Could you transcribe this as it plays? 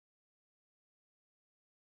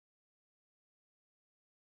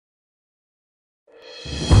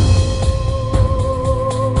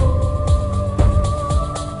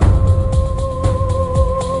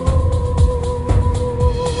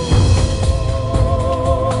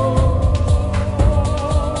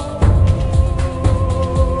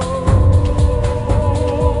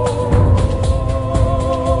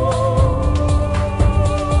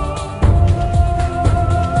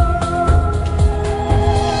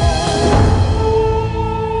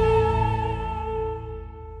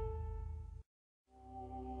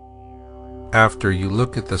After you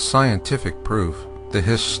look at the scientific proof, the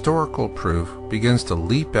historical proof begins to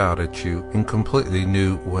leap out at you in completely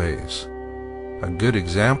new ways. A good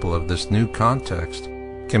example of this new context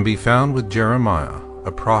can be found with Jeremiah,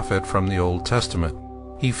 a prophet from the Old Testament.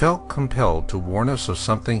 He felt compelled to warn us of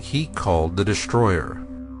something he called the destroyer,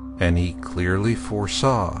 and he clearly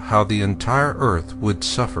foresaw how the entire earth would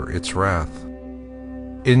suffer its wrath.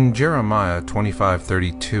 In Jeremiah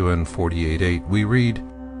 25:32 and 48:8 we read,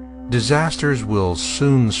 "Disasters will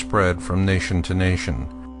soon spread from nation to nation.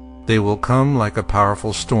 They will come like a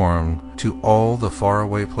powerful storm to all the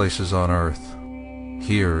faraway places on earth."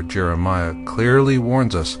 Here Jeremiah clearly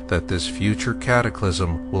warns us that this future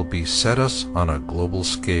cataclysm will beset us on a global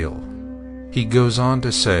scale. He goes on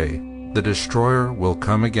to say, "The destroyer will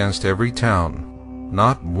come against every town.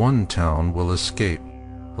 Not one town will escape.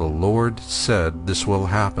 The Lord said this will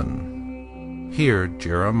happen." Here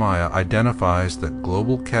Jeremiah identifies the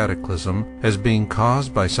global cataclysm as being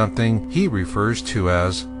caused by something he refers to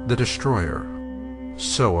as the destroyer.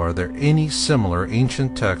 So are there any similar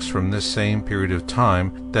ancient texts from this same period of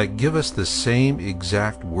time that give us the same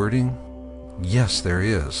exact wording? Yes, there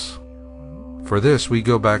is. For this we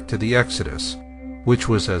go back to the Exodus, which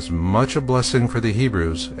was as much a blessing for the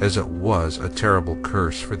Hebrews as it was a terrible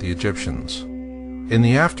curse for the Egyptians. In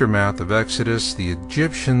the aftermath of Exodus, the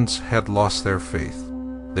Egyptians had lost their faith.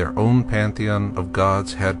 Their own pantheon of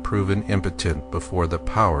gods had proven impotent before the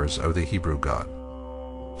powers of the Hebrew God.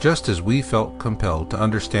 Just as we felt compelled to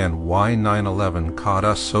understand why 9/11 caught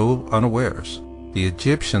us so unawares, the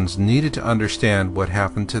Egyptians needed to understand what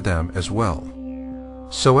happened to them as well.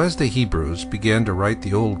 So as the Hebrews began to write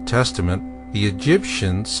the Old Testament, the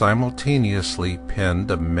Egyptians simultaneously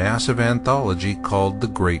penned a massive anthology called the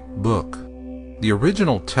Great Book. The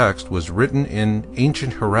original text was written in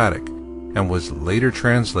ancient Hieratic and was later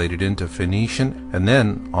translated into Phoenician and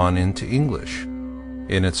then on into English.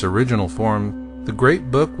 In its original form, the Great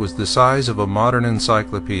Book was the size of a modern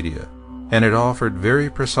encyclopedia, and it offered very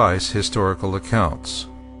precise historical accounts.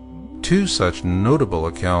 Two such notable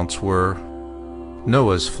accounts were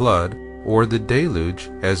Noah's flood, or the deluge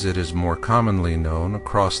as it is more commonly known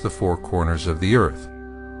across the four corners of the earth.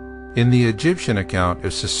 In the Egyptian account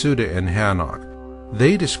of Sesuda and Hanok,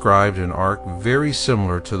 they described an ark very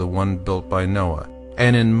similar to the one built by Noah,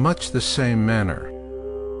 and in much the same manner.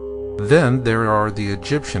 Then there are the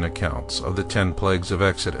Egyptian accounts of the 10 plagues of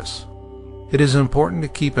Exodus. It is important to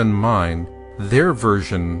keep in mind their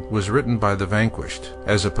version was written by the vanquished,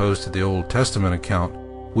 as opposed to the Old Testament account,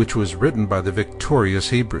 which was written by the victorious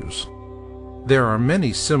Hebrews. There are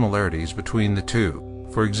many similarities between the two.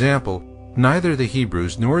 For example, neither the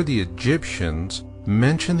Hebrews nor the Egyptians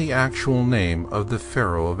mention the actual name of the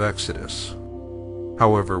Pharaoh of Exodus.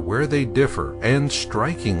 However, where they differ, and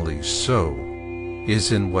strikingly so,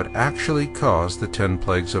 is in what actually caused the 10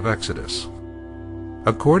 plagues of Exodus.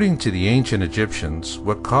 According to the ancient Egyptians,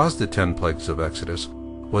 what caused the 10 plagues of Exodus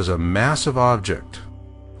was a massive object.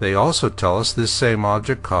 They also tell us this same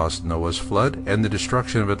object caused Noah's flood and the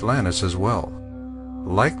destruction of Atlantis as well.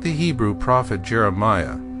 Like the Hebrew prophet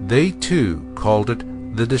Jeremiah, they too called it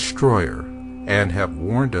the destroyer, and have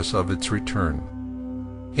warned us of its return.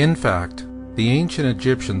 In fact, the ancient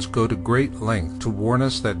Egyptians go to great length to warn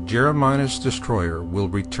us that Jeremiah's destroyer will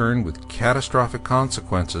return with catastrophic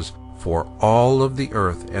consequences for all of the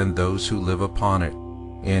earth and those who live upon it,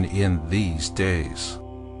 and in these days.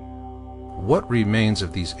 What remains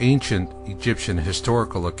of these ancient Egyptian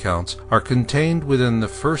historical accounts are contained within the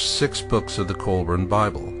first 6 books of the Qumran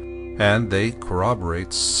Bible, and they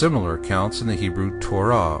corroborate similar accounts in the Hebrew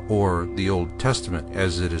Torah, or the Old Testament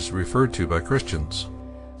as it is referred to by Christians.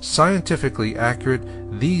 Scientifically accurate,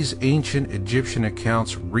 these ancient Egyptian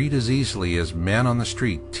accounts read as easily as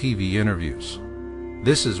man-on-the-street TV interviews.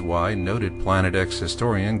 This is why noted Planet X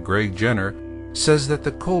historian Greg Jenner says that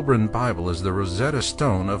the Qumran Bible is the Rosetta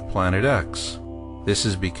Stone of Planet X. This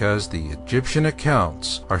is because the Egyptian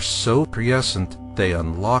accounts are so prescient they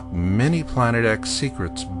unlock many Planet X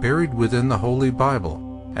secrets buried within the Holy Bible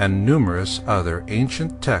and numerous other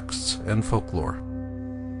ancient texts and folklore.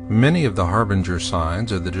 Many of the harbinger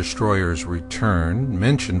signs of the destroyer's return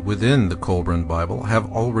mentioned within the Qumran Bible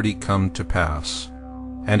have already come to pass.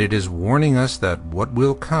 and it is warning us that what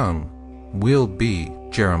will come will be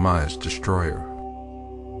Jeremiah's destroyer.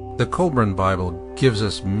 The Colburn Bible gives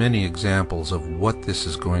us many examples of what this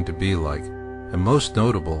is going to be like, and most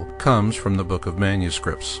notable comes from the Book of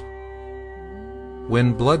Manuscripts.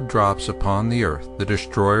 When blood drops upon the earth, the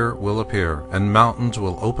destroyer will appear, and mountains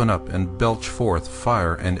will open up and belch forth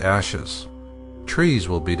fire and ashes. Trees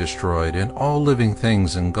will be destroyed, and all living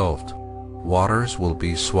things engulfed. Waters will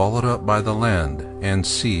be swallowed up by the land, and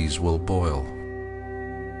seas will boil.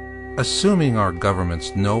 Assuming our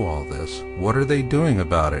governments know all this, what are they doing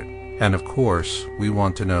about it? And of course, we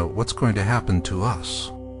want to know what's going to happen to us.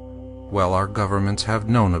 Well, our governments have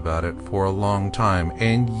known about it for a long time,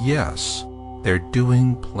 and yes, they're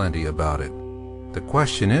doing plenty about it. The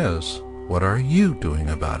question is, what are you doing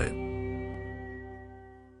about it?